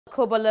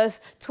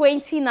Kobola's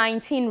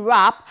 2019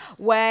 rap,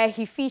 where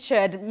he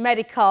featured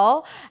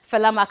medical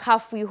Fela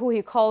Makafui, who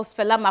he calls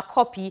Fela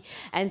Makafui,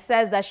 and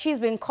says that she's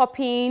been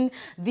copying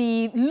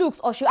the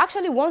looks, or she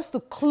actually wants to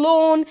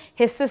clone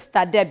his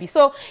sister Debbie.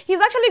 So he's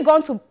actually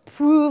going to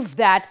prove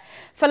that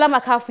Fela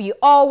Makafui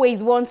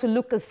always wants to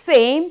look the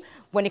same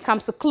when it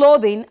comes to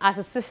clothing as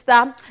his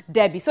sister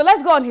Debbie. So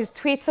let's go on his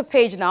Twitter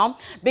page now,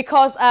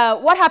 because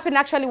what happened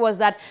actually was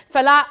that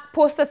Fela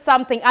posted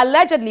something,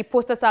 allegedly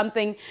posted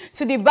something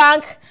to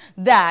debunk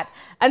that.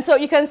 And so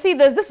you can see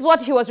this. This is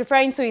what he was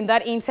referring to in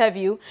that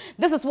interview.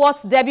 This is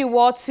what Debbie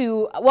wore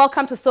to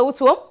Welcome to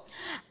Soweto.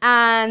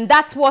 And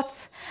that's what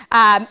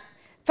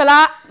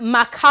Fela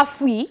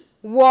Makafui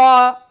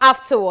wore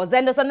afterwards.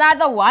 Then there's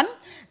another one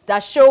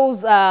that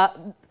shows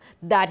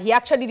that he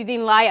actually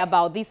didn't lie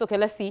about this. Okay,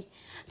 let's see.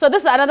 So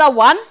this is another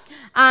one,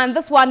 and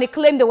this one they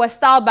claim they were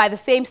styled by the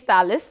same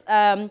stylist,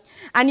 and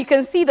you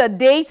can see the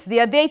dates.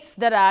 There are dates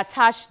that are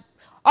attached,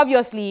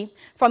 obviously,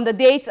 from the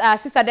dates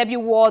Sister Debbie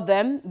wore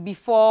them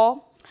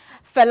before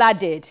Fela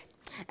did.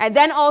 And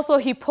then also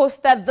he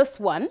posted this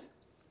one.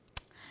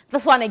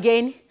 This one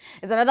again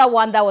is another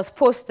one that was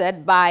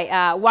posted by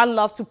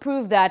Wanlov to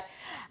prove that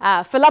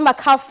Fela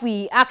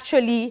Makafui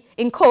actually,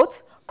 in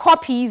quote,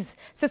 copies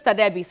Sister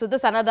Debbie. So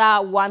this is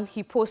another one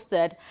he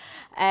posted.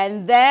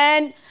 And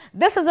then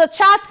this is a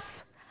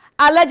chat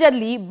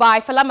allegedly by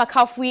Fela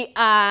Makafui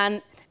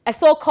and a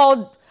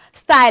so-called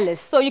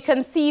stylist. So you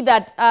can see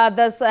that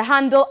there's a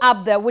handle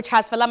up there which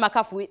has Fela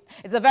Makafui.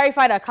 It's a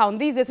verified account.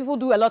 These days people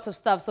do a lot of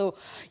stuff, so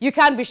you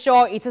can't be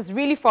sure it is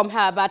really from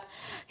her. But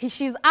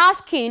she's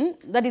asking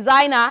the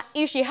designer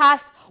if she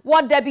has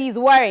what Debbie is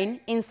wearing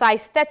in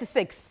size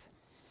 36.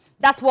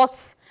 That's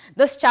what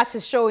this chat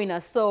is showing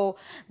us. So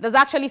there's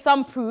actually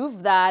some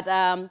proof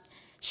that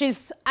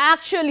she's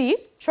actually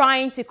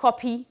trying to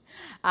copy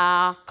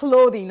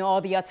clothing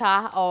or the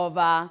attire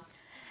of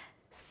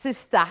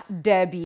Sister Debbie.